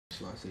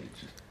slice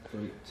each.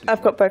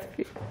 I've got both of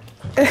you.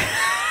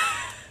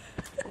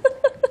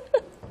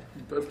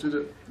 You both did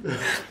it.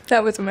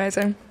 That was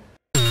amazing.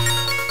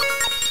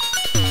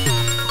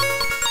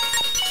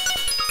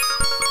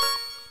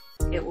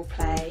 It will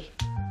play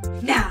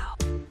now.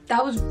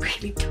 That was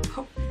really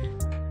dumb.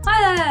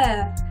 Hi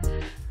there!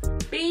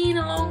 Been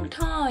a long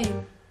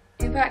time.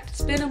 In fact,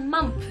 it's been a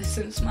month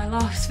since my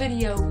last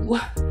video.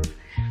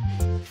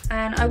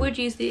 And I would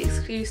use the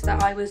excuse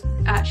that I was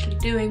actually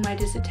doing my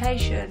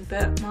dissertation,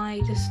 but my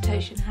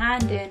dissertation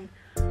hand-in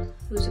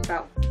was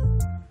about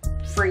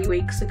 3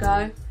 weeks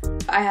ago.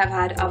 I have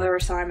had other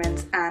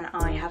assignments and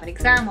I have an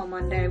exam on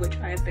Monday which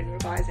I have been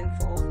revising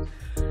for.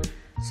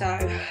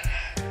 So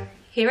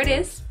here it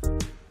is.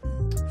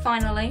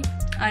 Finally.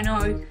 I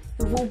know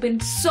you've all been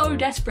so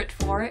desperate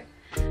for it.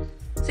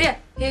 So yeah,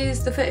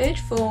 here's the footage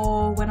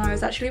for when I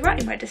was actually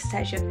writing my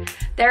dissertation.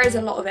 There is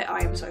a lot of it, I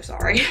am so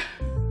sorry.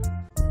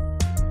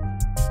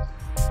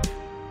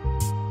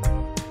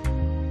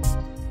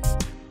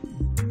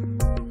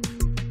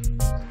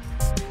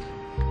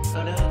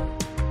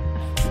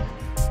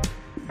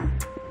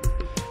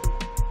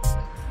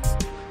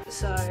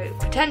 So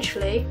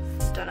potentially,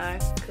 don't know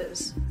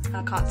because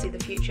I can't see the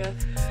future,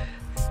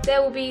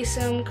 there will be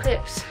some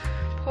clips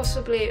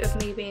possibly of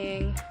me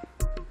being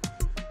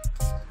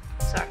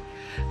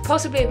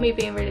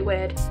really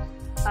weird,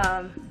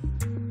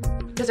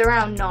 because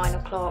around 9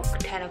 o'clock,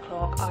 10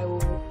 o'clock I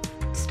will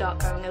start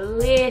going a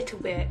little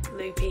bit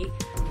loopy.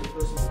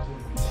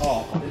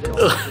 Oh my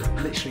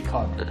god, literally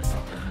can't.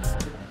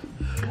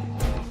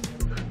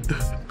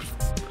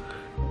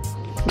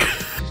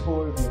 Just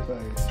all over your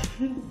face.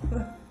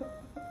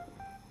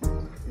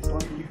 It's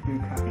like you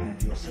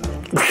bukkake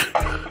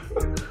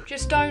yourself.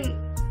 Just don't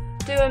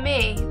do a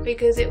me,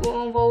 because it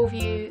will involve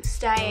you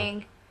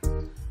staying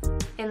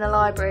in the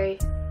library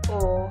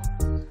or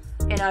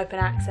in open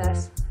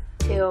access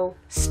till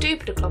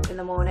stupid o'clock in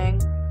the morning,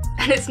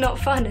 and it's not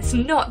fun. It's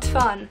not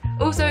fun.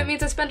 Also, it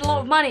means I spend a lot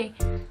of money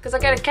because I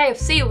go to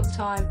KFC all the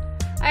time.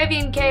 I've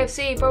eaten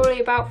KFC probably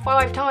about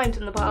 5 times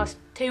in the past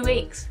 2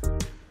 weeks.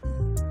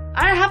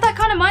 I don't have that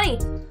kind of money.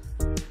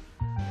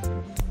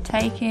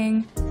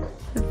 Taking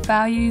the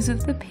values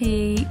of the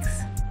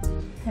peaks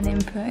and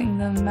inputting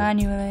them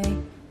manually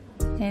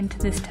into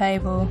this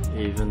table.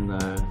 Even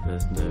though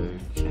there's no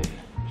change.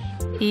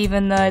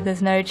 Even though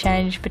there's no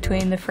change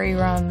between the 3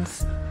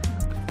 runs.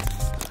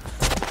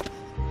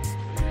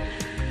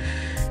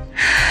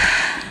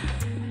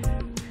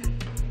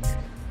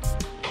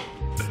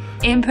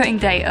 Inputting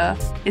data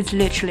is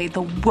literally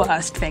the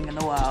worst thing in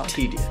the world.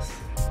 Tedious.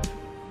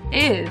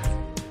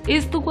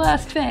 Is the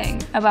worst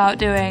thing about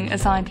doing a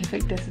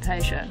scientific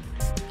dissertation.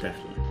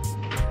 Definitely.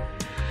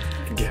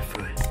 Get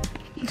through it.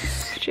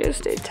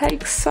 It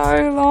takes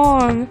so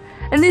long.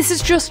 And this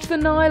is just for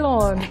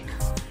nylon.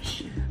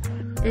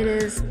 It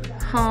is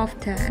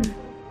 10:30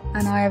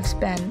 and I have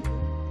spent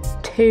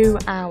 2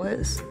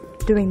 hours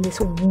doing this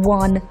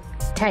one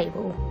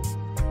table.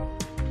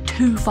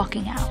 2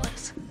 fucking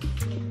hours.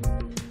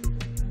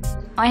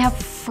 I have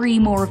 3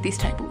 more of these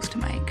tables to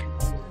make.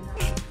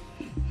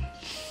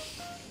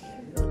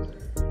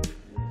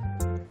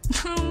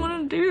 I don't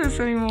want to do this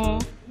anymore.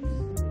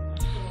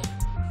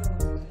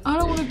 I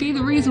don't want to be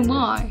the reason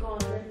why.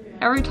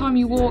 Every time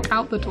you walk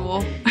out the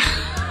door.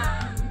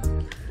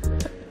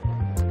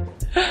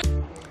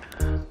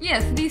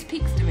 Yes, these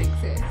peaks do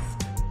exist.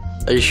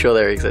 Are you sure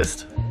they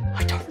exist?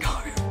 I don't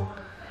know.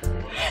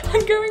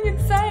 I'm going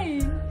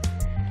insane.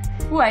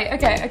 Wait,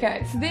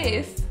 okay, so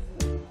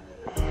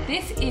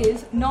this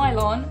is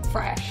nylon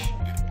fresh.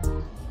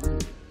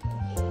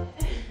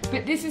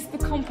 But this is the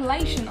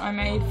compilation I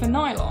made for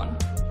nylon.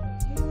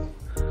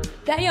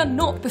 They are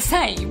not the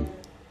same.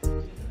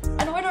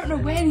 And I don't know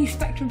where these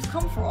spectrums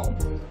come from,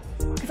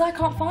 because I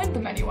can't find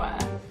them anywhere.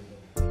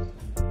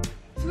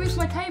 So is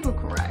my table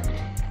correct?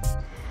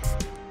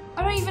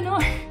 I don't even know.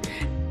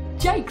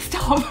 Jake,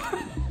 stop.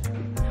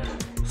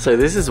 So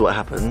this is what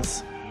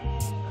happens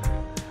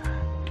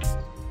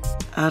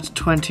at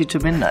 20 to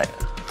midnight.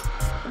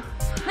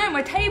 No,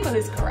 my table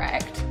is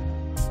correct.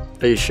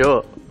 Are you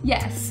sure?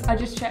 Yes, I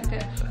just checked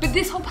it. But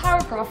this whole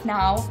paragraph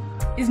now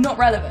is not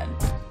relevant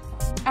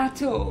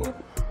at all.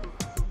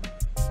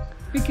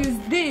 Because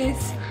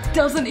this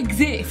doesn't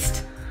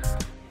exist.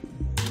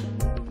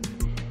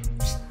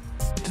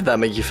 Did that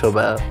make you feel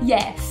better?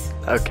 Yes.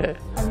 Okay.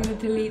 I'm gonna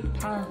delete the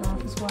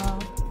paragraph as well.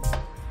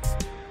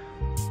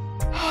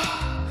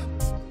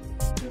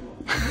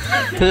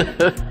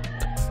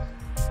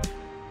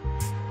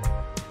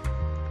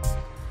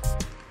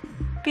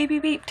 Beep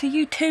beep beep to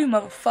you too,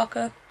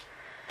 motherfucker.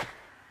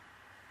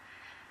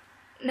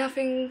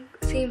 Nothing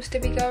seems to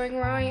be going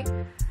right.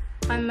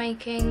 I'm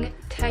making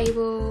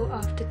table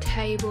after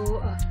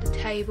table after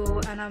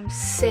table, and I'm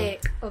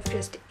sick of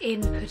just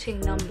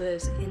inputting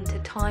numbers into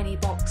tiny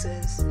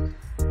boxes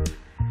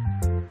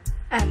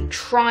and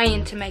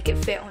trying to make it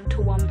fit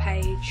onto one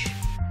page.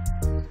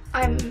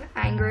 I'm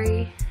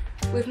angry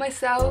with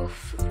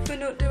myself for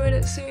not doing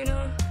it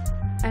sooner.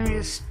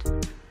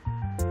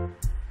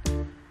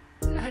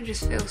 I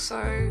just feel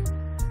so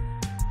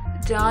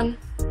done.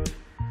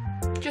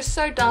 Just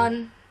so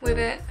done with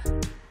it.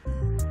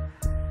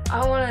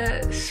 I want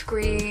to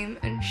scream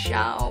and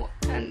shout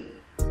and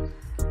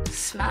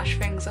smash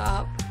things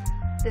up.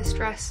 This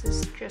stress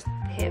has just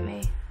hit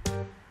me.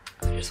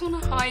 I just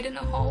want to hide in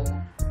a hole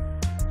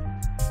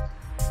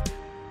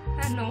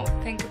and not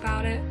think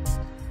about it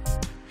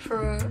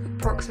for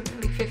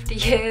approximately 50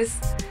 years.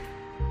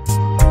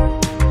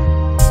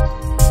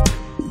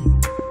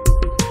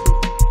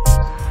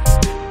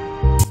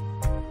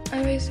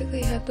 I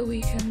basically had the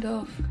weekend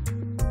off.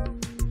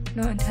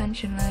 Not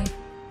intentionally.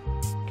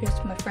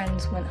 Just my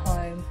friends went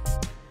home,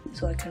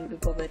 so I couldn't be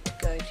bothered to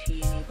go to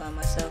uni by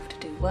myself to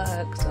do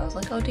work, so I was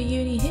like, I'll do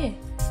uni here,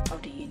 I'll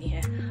do uni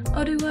here,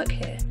 I'll do work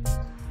here.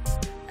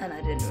 And I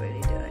didn't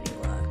really do any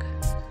work.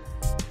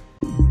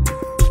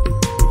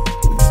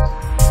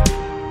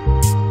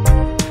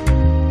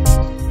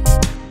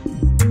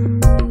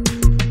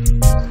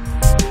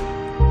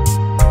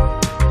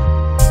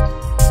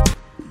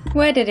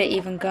 Where did it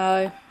even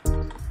go?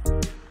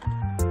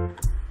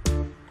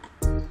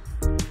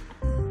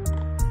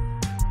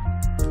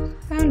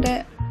 Found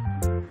it.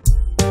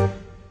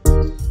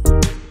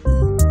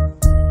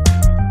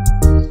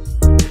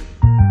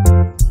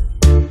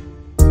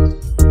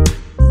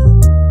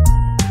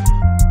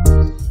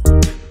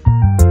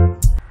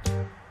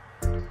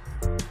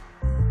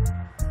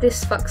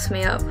 This fucks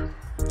me up.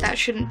 That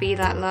shouldn't be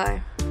that low.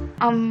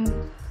 I'm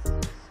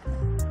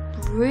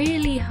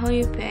really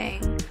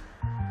hoping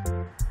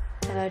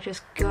that I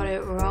just got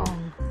it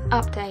wrong.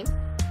 Update.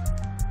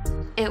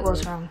 It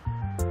was wrong.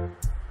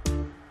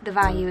 The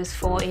value is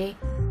 40,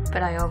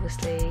 but I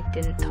obviously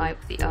didn't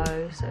type the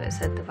O, so it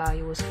said the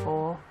value was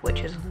 4, which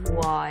is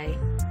why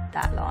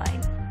that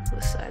line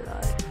was so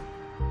low.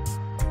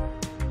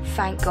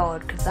 Thank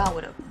God, because that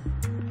would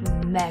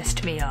have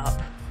messed me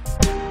up.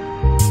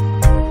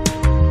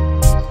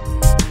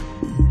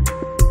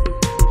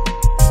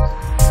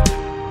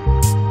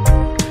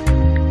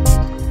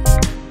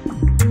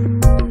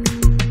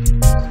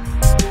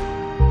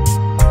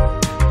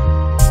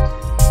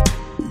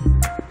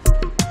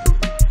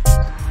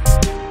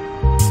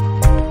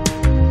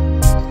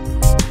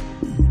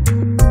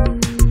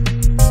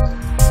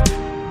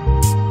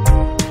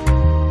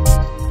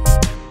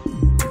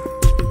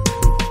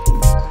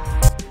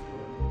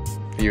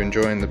 Are you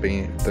enjoying the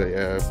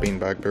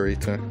beanbag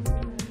burrito?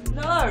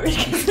 No,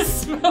 because it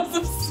smells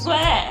of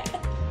sweat.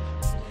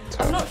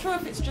 I'm not sure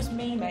if it's just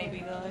me,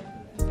 maybe though.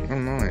 Oh,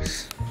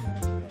 nice.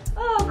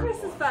 Oh,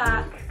 Chris is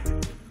back.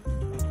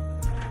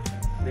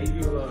 Leave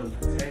you alone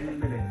for 10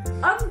 minutes.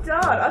 I'm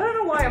done. I don't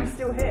know why I'm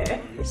still here.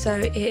 So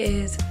it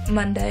is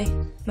Monday.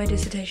 My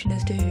dissertation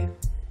is due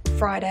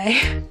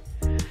Friday.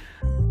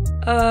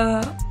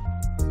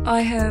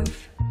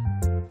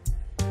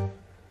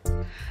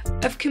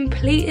 I've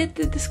completed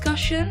the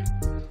discussion,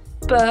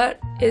 but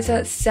it's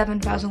at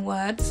 7,000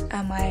 words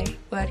and my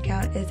word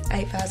count is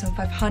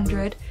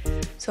 8,500,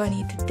 so I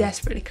need to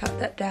desperately cut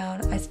that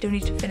down. I still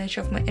need to finish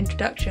off my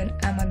introduction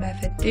and my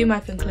method, do my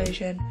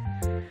conclusion,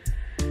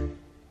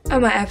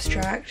 and my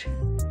abstract,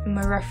 and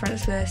my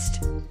reference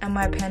list, and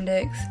my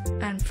appendix,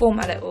 and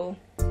format it all.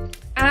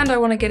 And I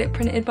want to get it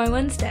printed by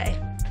Wednesday.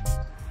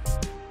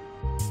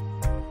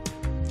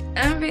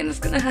 I don't think that's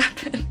gonna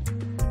happen.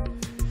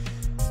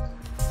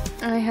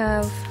 I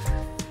have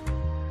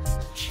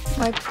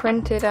my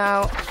printed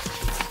out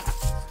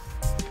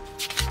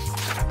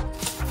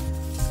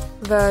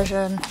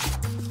version.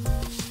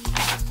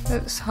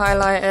 It's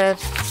highlighted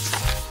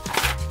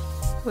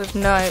with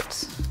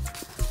notes.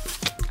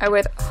 I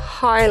would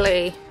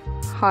highly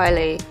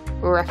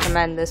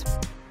recommend this.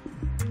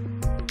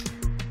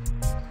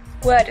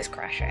 Word is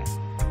crashing,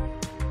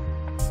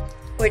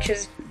 which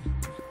is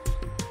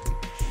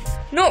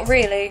not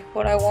really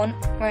what I want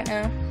right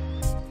now.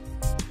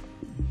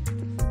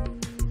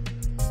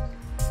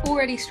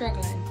 Already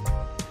struggling.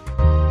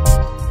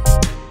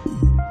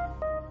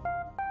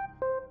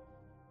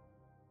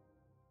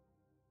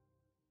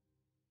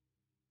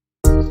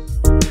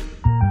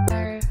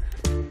 So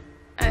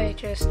I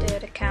just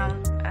did a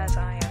count as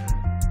I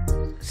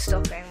am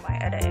stopping my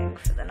editing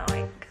for the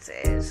night because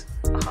it is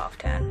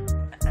 10:30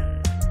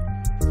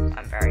 and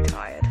I'm very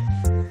tired.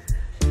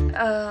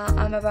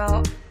 I'm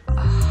about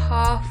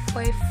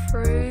halfway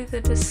through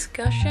the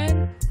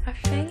discussion, I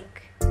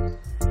think,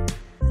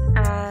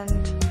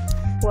 and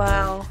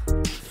well,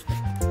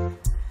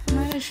 I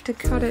managed to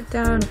cut it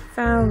down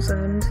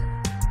 1,000, so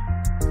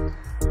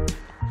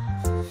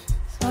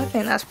I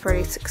think that's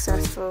pretty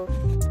successful,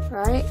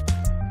 right?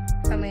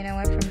 I mean, I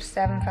went from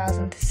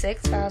 7,000 to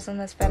 6,000,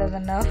 that's better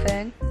than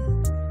nothing.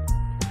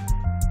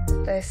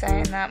 They're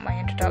saying that my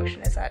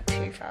introduction is at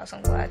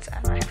 2,000 words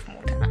and I have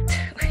more to add to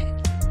it.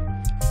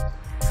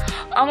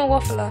 I'm a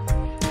waffler.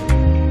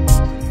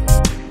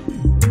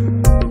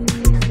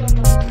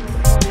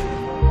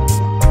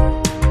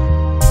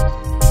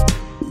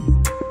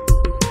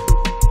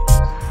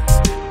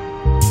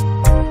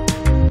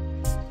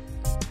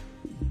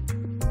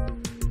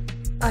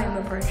 I am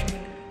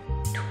approaching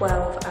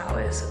 12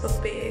 hours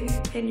of being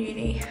in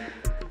uni.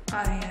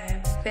 I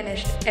have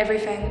finished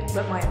everything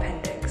but my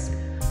appendix.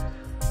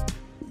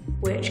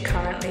 which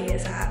currently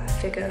is at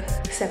figure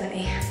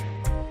 70.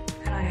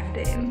 And I have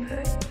to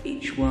input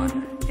each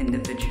one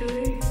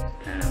individually,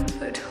 and I'm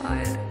so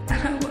tired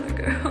and I want to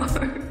go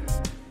home.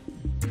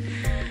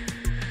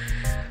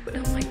 But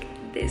I'm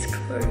like this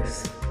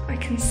close. I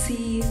can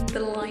see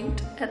the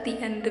light at the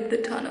end of the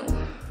tunnel.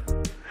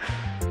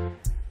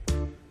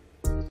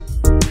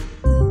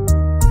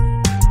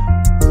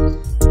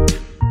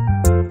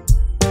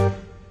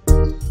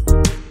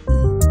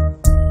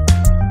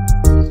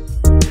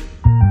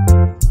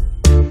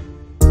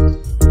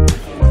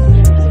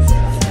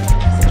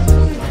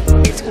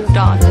 It's all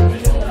done.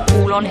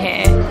 All on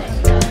here.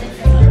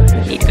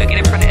 Need to go get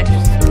it printed.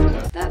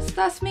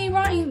 That's me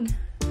writing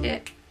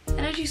it.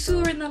 And as you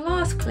saw in the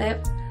last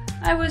clip,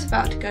 I was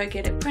about to go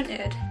get it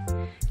printed.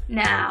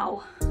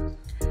 Now,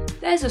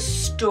 there's a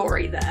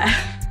story there.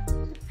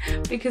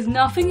 Because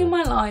nothing in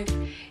my life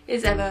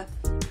is ever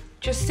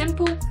just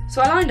simple.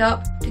 So I lined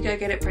up to go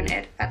get it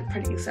printed at the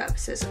printing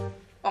services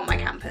on my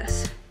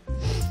campus.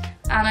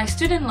 And I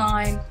stood in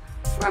line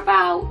for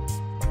about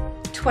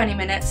 20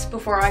 minutes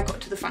before I got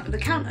to the front of the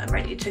counter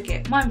ready to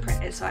get mine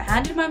printed. So I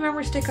handed my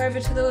memory stick over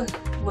to the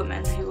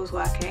woman who was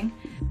working.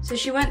 So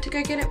she went to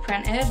go get it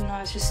printed and I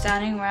was just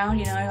standing around,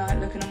 you know, like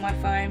looking on my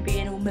phone,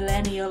 being all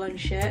millennial and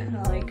shit,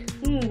 like,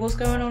 what's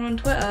going on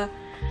Twitter?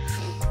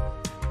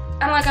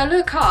 And like I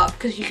look up,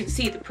 because you can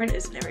see the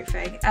printers and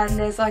everything, and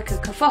there's like a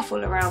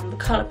kerfuffle around the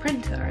colour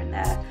printer and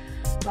they're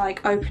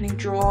like opening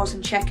drawers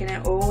and checking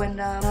it all, and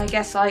I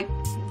guess like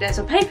there's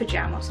a paper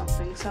jam or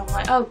something, so I'm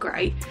like, oh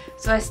great.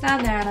 So I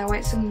stand there and I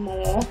wait some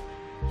more,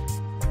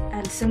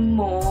 and some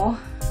more.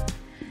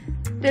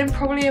 Then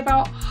probably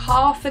about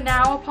half an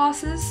hour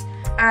passes,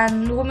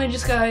 and the woman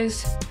just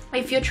goes,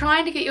 if you're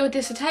trying to get your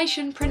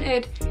dissertation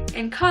printed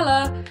in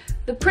colour,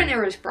 the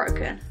printer is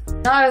broken.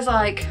 And I was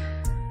like,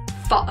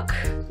 fuck,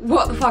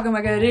 what the fuck am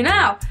I gonna do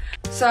now?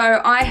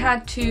 So I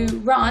had to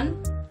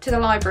run to the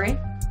library,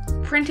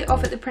 print it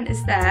off at the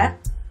printers there,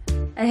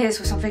 and here's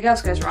where something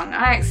else goes wrong.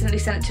 I accidentally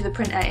sent it to the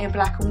printer in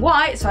black and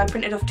white, so I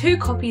printed off 2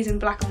 copies in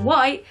black and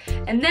white,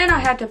 and then I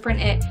had to print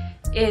it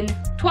in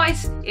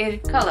twice in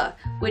colour,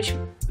 which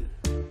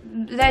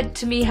led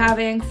to me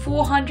having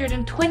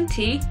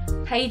 420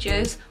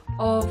 pages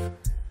of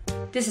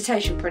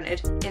dissertation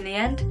printed in the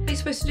end. What are you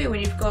supposed to do when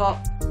you've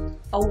got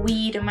a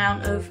weed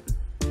amount of...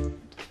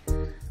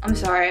 I'm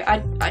sorry,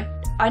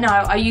 I know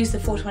I use the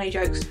 420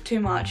 jokes too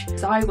much.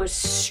 So I was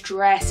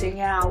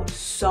stressing out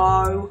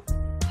so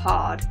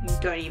hard, you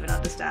don't even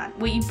understand.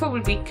 Well, you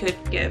probably could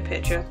get a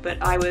picture,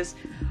 but I was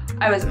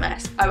a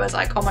mess. I was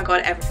like, oh my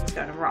god, everything's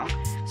going wrong.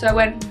 So I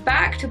went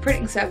back to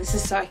printing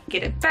services so I could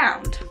get it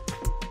bound.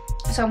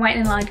 So I'm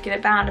waiting in line to get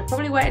it bound. I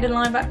probably waited in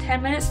line about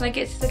 10 minutes and I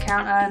get to the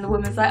counter and the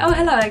woman's like, oh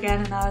hello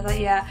again, and I was like,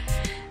 yeah.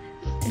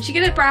 And she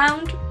get it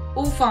bound,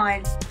 all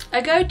fine. I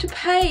go to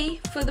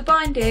pay for the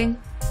binding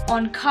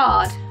on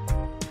card,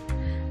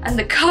 and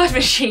the card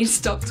machine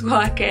stops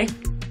working.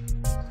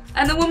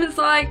 And the woman's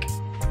like,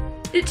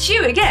 it's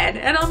you again.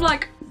 And I'm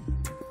like,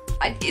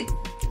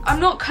 I'm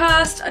not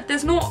cursed,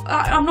 I'm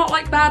not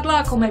like bad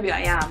luck, or maybe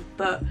I am,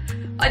 but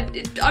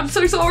I'm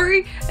so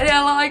sorry. And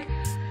they're like,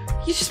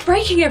 you're just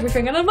breaking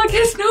everything. And I'm like,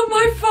 it's not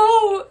my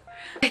fault.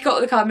 I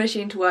got the card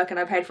machine to work and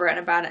I paid for it and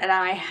I bound it and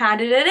I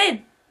handed it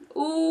in.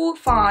 All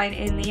fine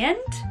in the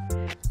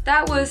end.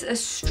 That was a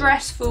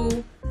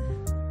stressful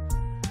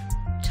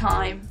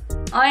time.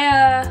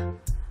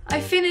 I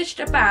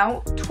finished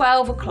about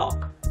 12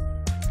 o'clock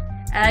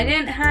and I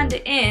didn't hand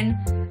it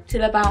in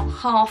till about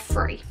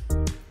 3:30.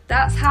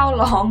 That's how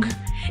long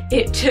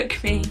it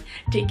took me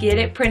to get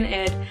it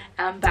printed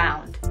and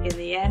bound in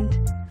the end,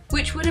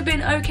 which would have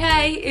been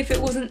okay if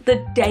it wasn't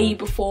the day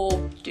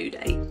before due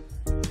date.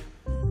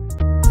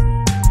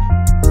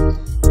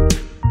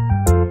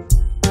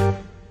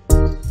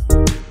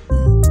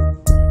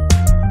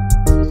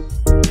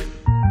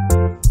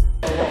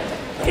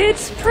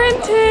 It's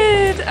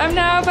printed! I'm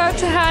now about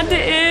to hand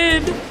it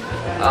in.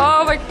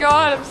 Oh my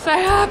god, I'm so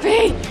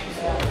happy.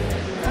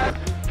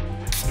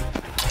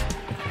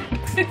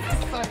 This is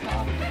so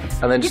hard.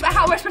 And then Yeah, but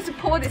how am I supposed to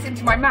pour this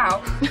into my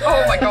mouth?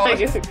 Oh my god. I'm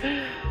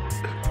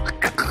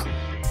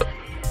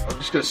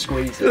just gonna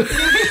squeeze it.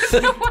 It's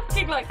not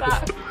working like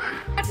that.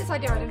 I had this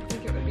idea, I didn't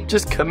think it would be.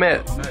 just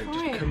commit. No, just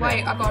Wait, come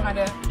wait, I've got an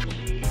idea.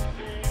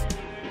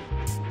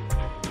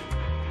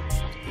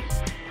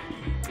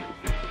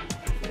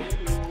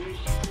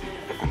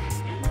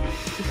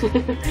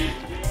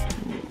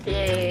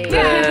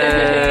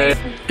 Yay.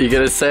 You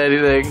gonna say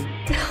anything?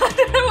 I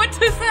don't know what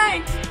to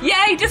say.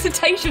 Yay,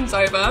 dissertation's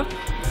over.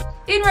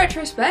 In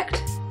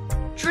retrospect,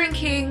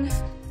 drinking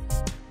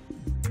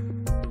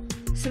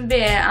some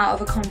beer out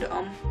of a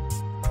condom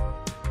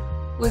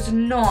was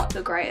not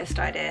the greatest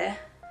idea,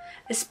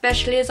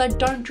 especially as I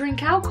don't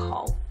drink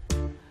alcohol.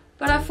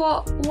 But I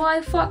thought, why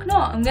the fuck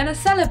not? I'm gonna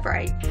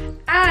celebrate.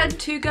 And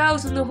 2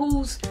 girls in the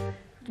halls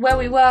where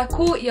we were,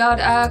 courtyard,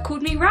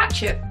 called me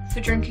ratchet for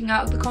drinking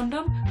out of the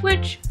condom,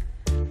 which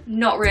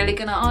not really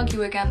gonna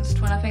argue against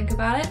when I think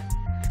about it.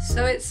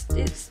 So it's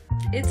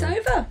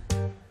over.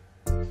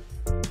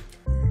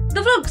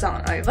 The vlogs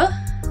aren't over.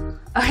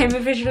 I am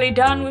officially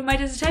done with my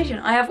dissertation.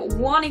 I have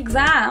one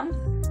exam,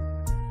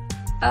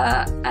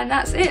 and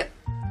that's it.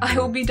 I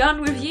will be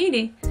done with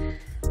uni.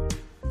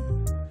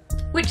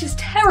 Which is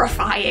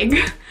terrifying.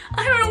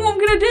 I don't know what I'm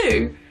gonna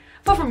do,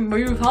 apart from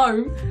move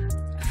home.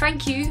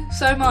 Thank you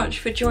so much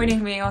for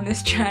joining me on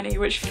this journey,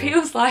 which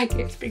feels like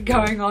it's been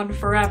going on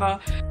forever.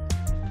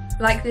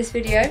 Like this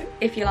video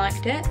if you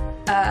liked it.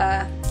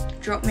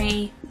 Drop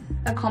me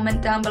a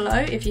comment down below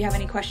if you have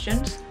any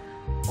questions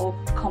or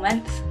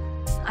comments.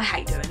 I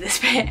hate doing this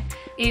bit.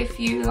 If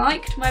you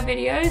liked my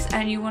videos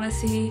and you want to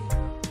see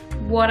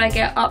what I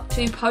get up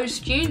to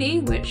post-uni,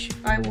 which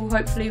I will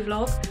hopefully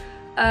vlog,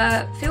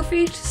 feel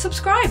free to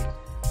subscribe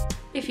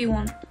if you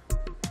want.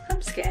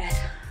 I'm scared.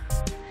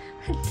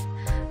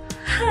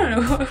 I don't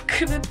know what I'm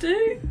gonna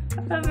do.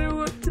 I don't know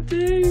what to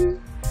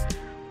do.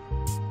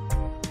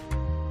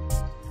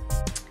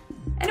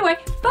 Anyway,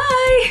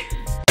 bye!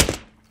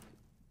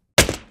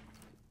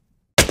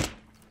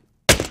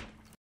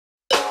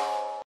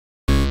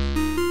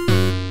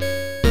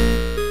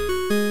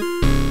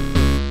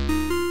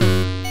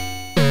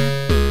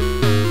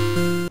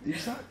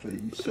 Exactly.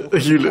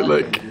 You look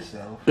like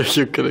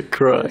you're gonna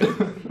cry.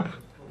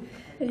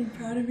 Are you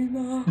proud of me,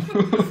 Mom?